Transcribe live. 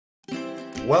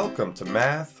Welcome to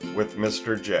Math with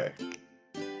Mr. J.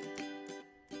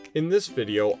 In this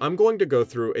video, I'm going to go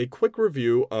through a quick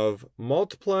review of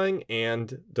multiplying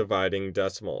and dividing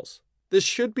decimals. This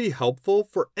should be helpful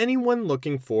for anyone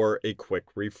looking for a quick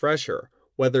refresher,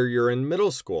 whether you're in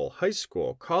middle school, high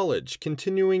school, college,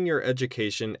 continuing your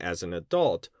education as an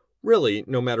adult. Really,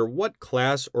 no matter what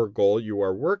class or goal you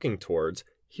are working towards,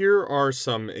 here are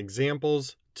some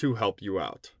examples to help you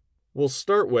out. We'll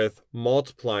start with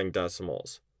multiplying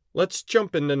decimals. Let's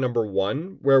jump into number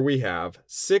 1, where we have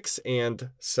 6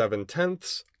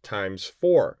 7/10 times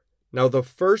 4. Now, the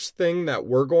first thing that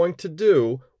we're going to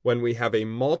do when we have a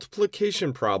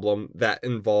multiplication problem that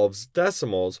involves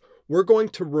decimals, we're going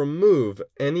to remove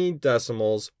any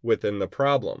decimals within the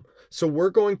problem. So we're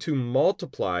going to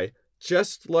multiply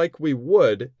just like we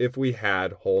would if we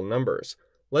had whole numbers.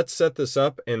 Let's set this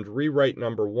up and rewrite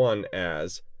number 1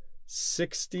 as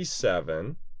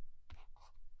 67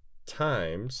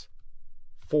 times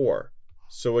 4.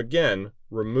 So again,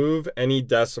 remove any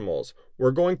decimals.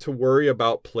 We're going to worry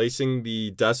about placing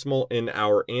the decimal in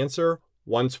our answer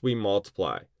once we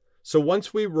multiply. So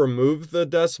once we remove the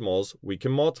decimals, we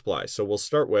can multiply. So we'll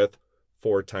start with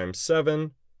 4 times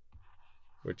 7,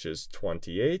 which is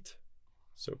 28.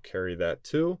 So carry that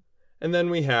 2. And then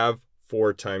we have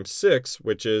 4 times 6,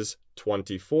 which is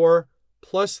 24,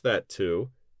 plus that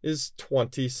 2 is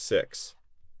 26.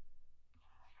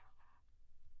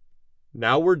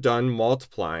 Now we're done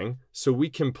multiplying, so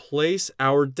we can place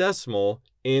our decimal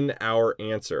in our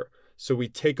answer. So we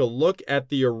take a look at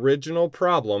the original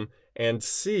problem and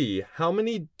see how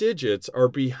many digits are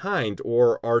behind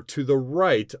or are to the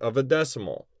right of a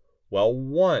decimal. Well,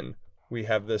 1. We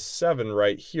have this 7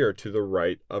 right here to the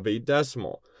right of a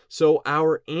decimal. So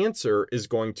our answer is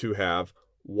going to have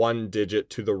 1 digit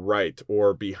to the right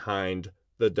or behind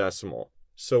the decimal.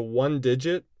 So 1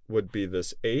 digit would be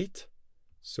this 8.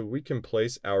 So we can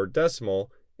place our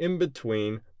decimal in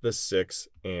between the 6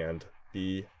 and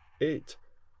the 8.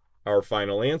 Our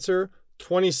final answer,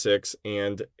 26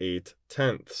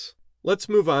 8/10. Let's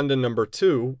move on to number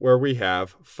 2, where we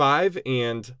have 5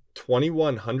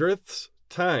 21/100ths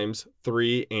times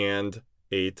 3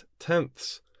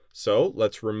 8/10. So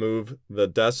let's remove the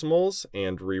decimals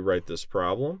and rewrite this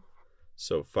problem.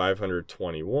 So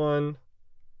 521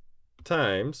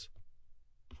 times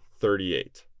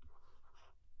 38.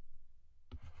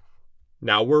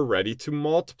 Now we're ready to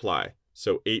multiply.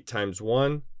 So 8 times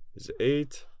 1 is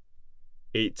 8.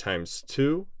 8 times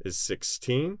 2 is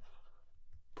 16.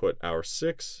 Put our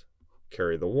 6,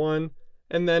 carry the 1.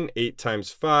 And then 8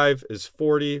 times 5 is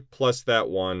 40, plus that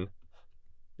 1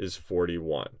 is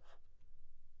 41.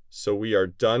 So we are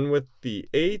done with the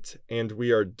 8, and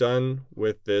we are done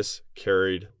with this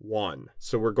carried 1.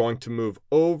 So we're going to move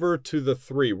over to the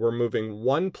 3. We're moving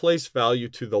one place value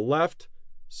to the left.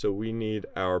 So we need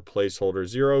our placeholder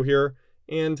 0 here.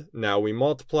 And now we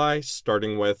multiply,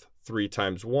 starting with 3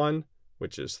 times 1,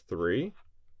 which is 3.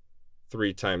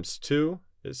 3 times 2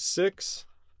 is 6.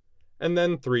 And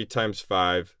then 3 times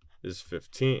 5 is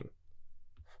 15.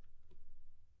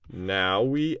 Now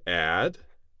we add.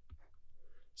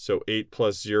 So 8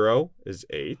 plus 0 is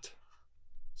 8.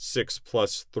 6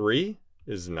 plus 3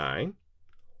 is 9.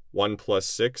 1 plus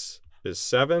 6 is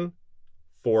 7.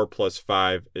 4 plus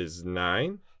 5 is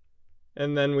 9.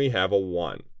 And then we have a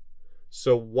 1.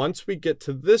 So once we get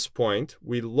to this point,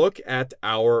 we look at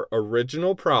our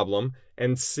original problem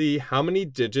and see how many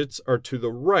digits are to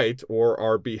the right or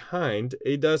are behind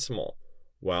a decimal.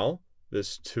 Well,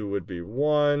 this 2 would be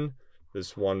 1,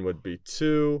 this 1 would be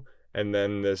 2, and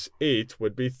then this 8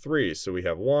 would be 3. So we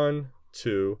have 1,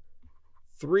 2,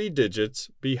 3 digits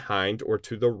behind or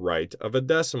to the right of a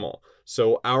decimal.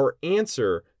 So our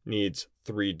answer needs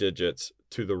 3 digits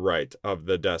to the right of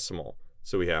the decimal.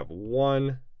 So we have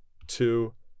 1,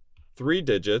 2, 3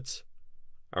 digits.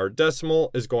 Our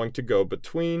decimal is going to go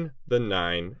between the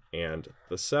 9 and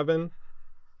the 7.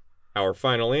 Our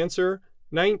final answer,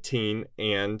 19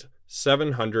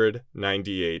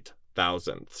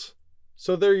 798,000ths.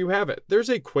 So there you have it. There's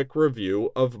a quick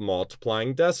review of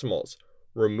multiplying decimals.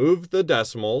 Remove the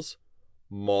decimals,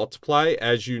 multiply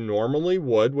as you normally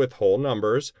would with whole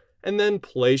numbers, and then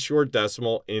place your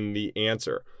decimal in the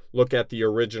answer. Look at the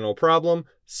original problem,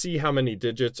 see how many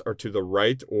digits are to the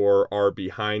right or are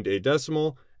behind a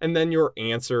decimal, and then your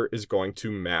answer is going to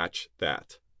match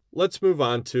that. Let's move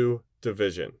on to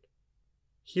division.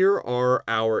 Here are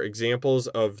our examples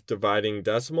of dividing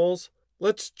decimals.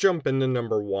 Let's jump into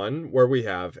number 1, where we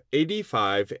have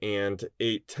 85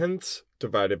 8/10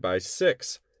 divided by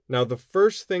 6. Now the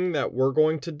first thing that we're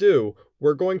going to do,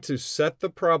 we're going to set the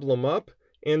problem up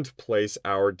and place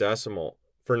our decimal.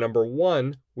 For number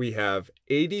 1, we have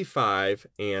 85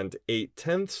 and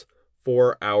 8/10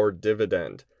 for our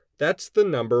dividend. That's the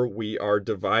number we are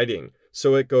dividing,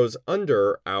 so it goes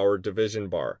under our division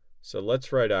bar. So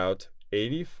let's write out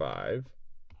 85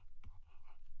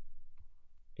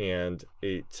 and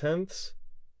 8/10,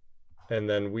 and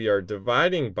then we are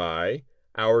dividing by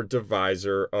our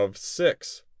divisor of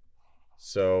 6.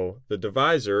 So the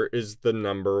divisor is the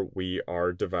number we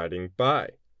are dividing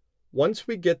by. Once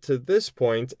we get to this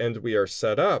point and we are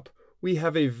set up, we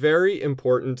have a very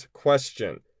important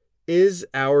question. Is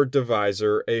our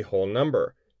divisor a whole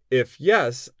number? If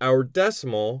yes, our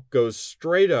decimal goes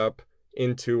straight up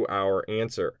into our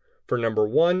answer. For number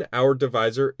 1, our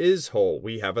divisor is whole.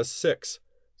 We have a 6.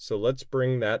 So let's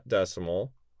bring that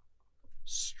decimal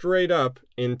straight up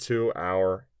into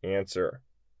our answer.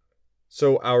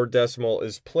 So our decimal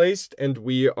is placed and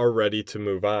we are ready to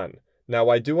move on. Now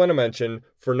I do want to mention,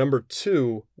 for number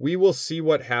 2, we will see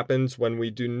what happens when we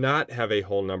do not have a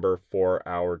whole number for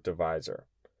our divisor.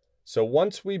 So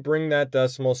once we bring that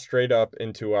decimal straight up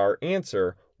into our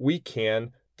answer, we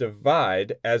can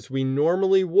divide as we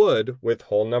normally would with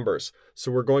whole numbers. So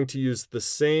we're going to use the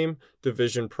same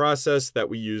division process that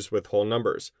we use with whole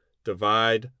numbers.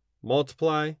 Divide,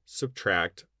 multiply,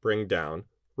 subtract, bring down,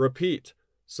 repeat.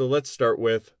 So let's start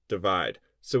with divide.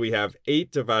 So we have 8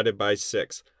 divided by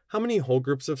 6. How many whole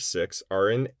groups of 6 are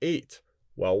in 8?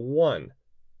 Well, 1.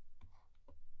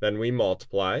 Then we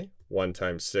multiply. 1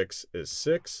 times 6 is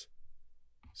 6.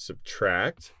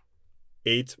 Subtract.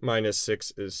 8 minus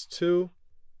 6 is 2.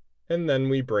 And then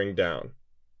we bring down.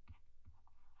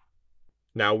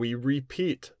 Now we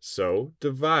repeat. So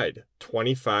divide.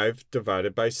 25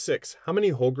 divided by 6. How many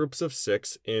whole groups of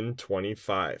 6 in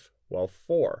 25? Well,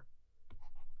 4.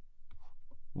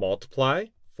 Multiply.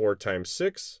 4 times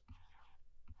 6.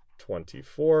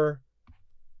 24,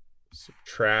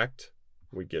 subtract,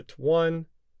 we get 1,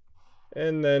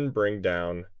 and then bring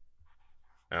down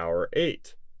our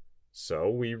 8. So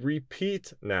we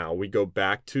repeat now. We go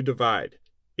back to divide.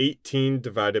 18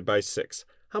 divided by 6.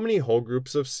 How many whole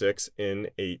groups of 6 in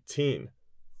 18?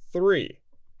 3.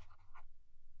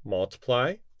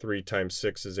 Multiply. 3 times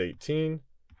 6 is 18.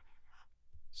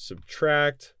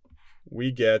 Subtract.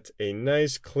 We get a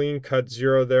nice clean-cut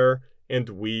 0 there, and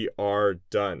we are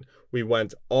done. We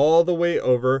went all the way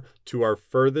over to our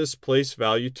furthest place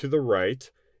value to the right.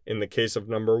 In the case of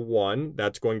number 1,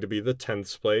 that's going to be the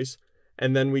 10th place.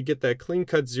 And then we get that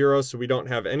clean-cut 0, so we don't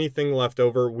have anything left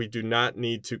over. We do not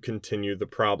need to continue the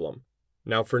problem.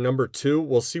 Now for number 2,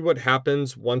 we'll see what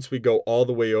happens once we go all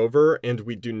the way over, and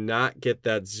we do not get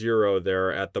that 0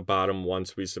 there at the bottom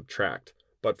once we subtract.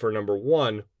 But for number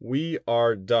 1, we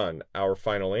are done. Our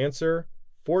final answer,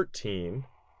 14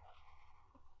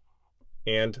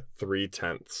 and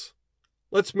 3/10.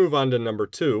 Let's move on to number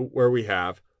 2, where we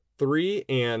have 3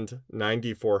 and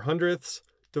 94/100ths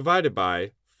divided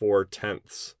by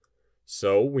 4/10.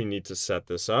 So we need to set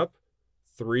this up.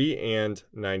 3 and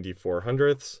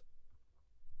 94/100ths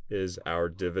is our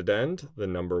dividend, the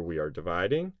number we are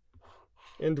dividing,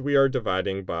 and we are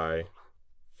dividing by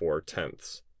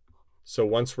 4/10. So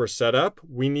once we're set up,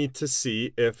 we need to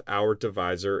see if our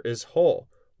divisor is whole.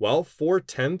 Well,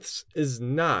 4/10 is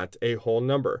not a whole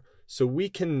number, so we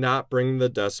cannot bring the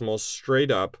decimal straight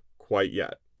up quite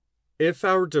yet. If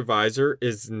our divisor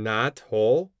is not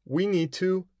whole, we need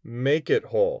to make it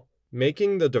whole.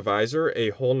 Making the divisor a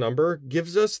whole number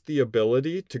gives us the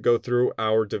ability to go through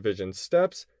our division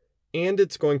steps, and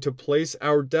it's going to place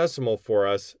our decimal for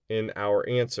us in our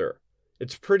answer.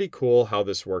 It's pretty cool how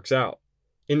this works out.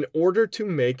 In order to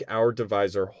make our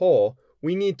divisor whole,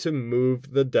 we need to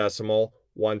move the decimal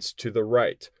once to the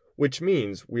right, which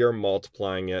means we are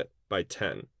multiplying it by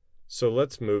 10. So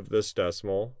let's move this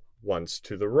decimal once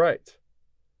to the right.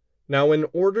 Now, in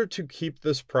order to keep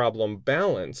this problem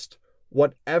balanced,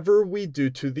 whatever we do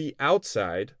to the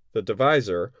outside, the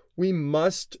divisor, we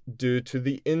must do to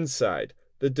the inside,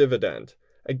 the dividend.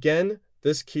 Again,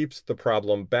 this keeps the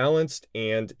problem balanced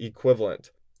and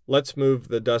equivalent. Let's move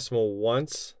the decimal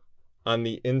once on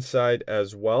the inside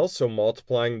as well, so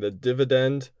multiplying the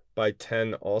dividend by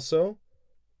 10 also.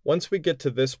 Once we get to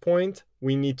this point,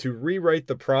 we need to rewrite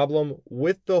the problem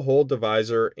with the whole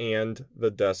divisor and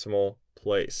the decimal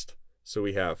placed. So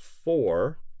we have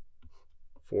 4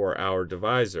 for our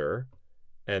divisor,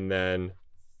 and then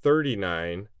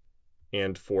 39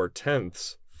 and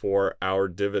 4/10 for our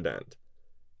dividend.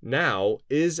 Now,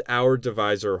 is our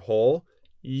divisor whole?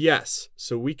 Yes,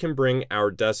 so we can bring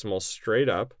our decimal straight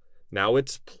up. Now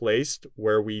it's placed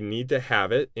where we need to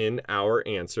have it in our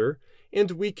answer,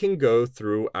 and we can go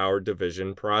through our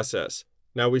division process.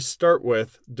 Now we start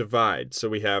with divide. So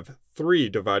we have 3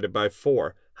 divided by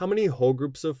 4. How many whole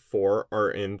groups of 4 are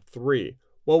in 3?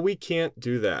 Well, we can't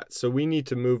do that, so we need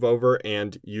to move over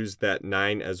and use that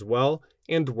 9 as well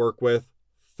and work with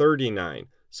 39.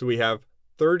 So we have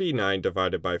 39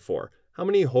 divided by 4. How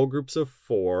many whole groups of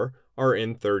 4 are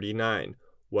in 39?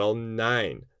 Well,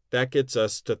 9. That gets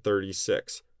us to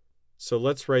 36. So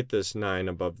let's write this 9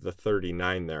 above the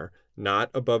 39 there.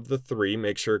 Not above the 3.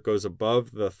 Make sure it goes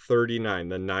above the 39,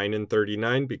 the 9 and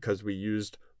 39, because we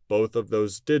used both of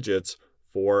those digits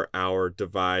for our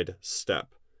divide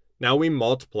step. Now we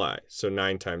multiply. So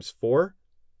 9 times 4,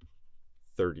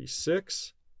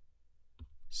 36.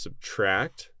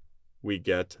 Subtract, we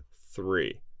get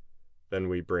 3. Then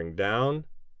we bring down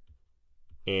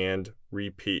and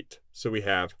repeat. So we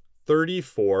have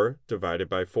 34 divided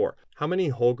by 4. How many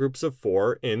whole groups of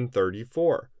 4 in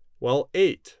 34? Well,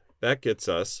 8. That gets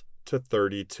us to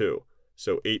 32.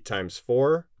 So 8 times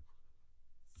 4,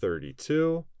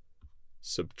 32.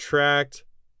 Subtract,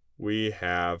 we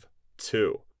have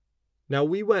 2. Now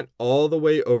we went all the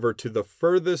way over to the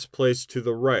furthest place to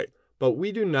the right, but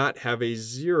we do not have a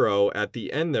 0 at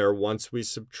the end there once we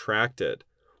subtracted.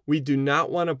 We do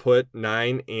not want to put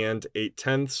 9 and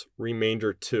 8/10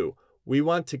 remainder 2. We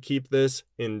want to keep this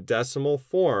in decimal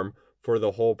form for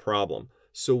the whole problem.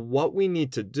 So what we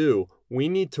need to do, we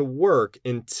need to work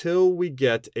until we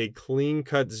get a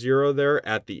clean-cut 0 there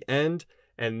at the end,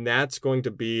 and that's going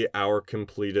to be our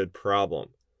completed problem.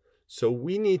 So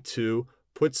we need to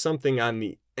put something on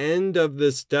the end of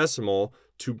this decimal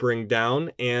to bring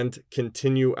down and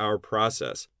continue our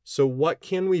process. So what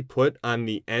can we put on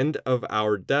the end of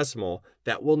our decimal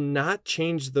that will not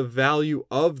change the value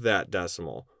of that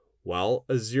decimal? Well,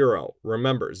 a 0.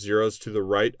 Remember, zeros to the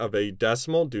right of a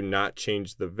decimal do not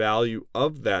change the value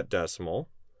of that decimal.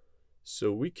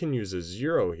 So we can use a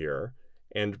 0 here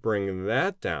and bring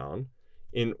that down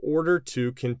in order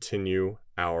to continue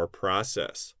our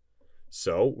process.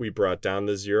 So we brought down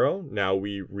the 0. Now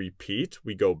we repeat.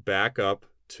 We go back up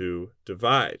to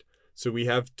divide. So we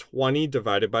have 20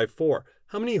 divided by 4.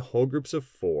 How many whole groups of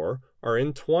 4 are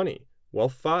in 20? Well,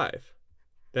 5.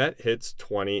 That hits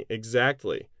 20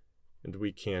 exactly. And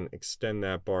we can extend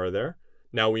that bar there.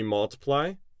 Now we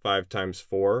multiply. 5 times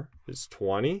 4 is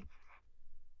 20.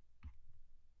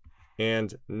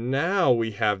 And now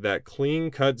we have that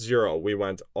clean-cut 0. We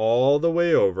went all the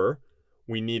way over.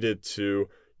 We needed to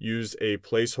use a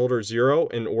placeholder 0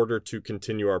 in order to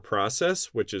continue our process,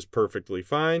 which is perfectly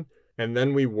fine. And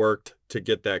then we worked to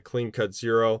get that clean-cut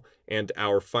 0 and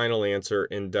our final answer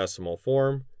in decimal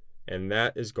form. And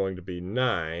that is going to be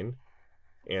 9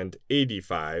 and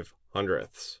 85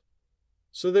 hundredths.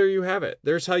 So there you have it.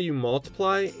 There's how you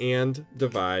multiply and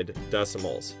divide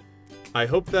decimals. I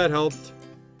hope that helped.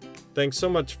 Thanks so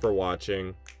much for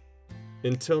watching.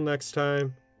 Until next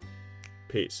time,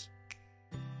 peace.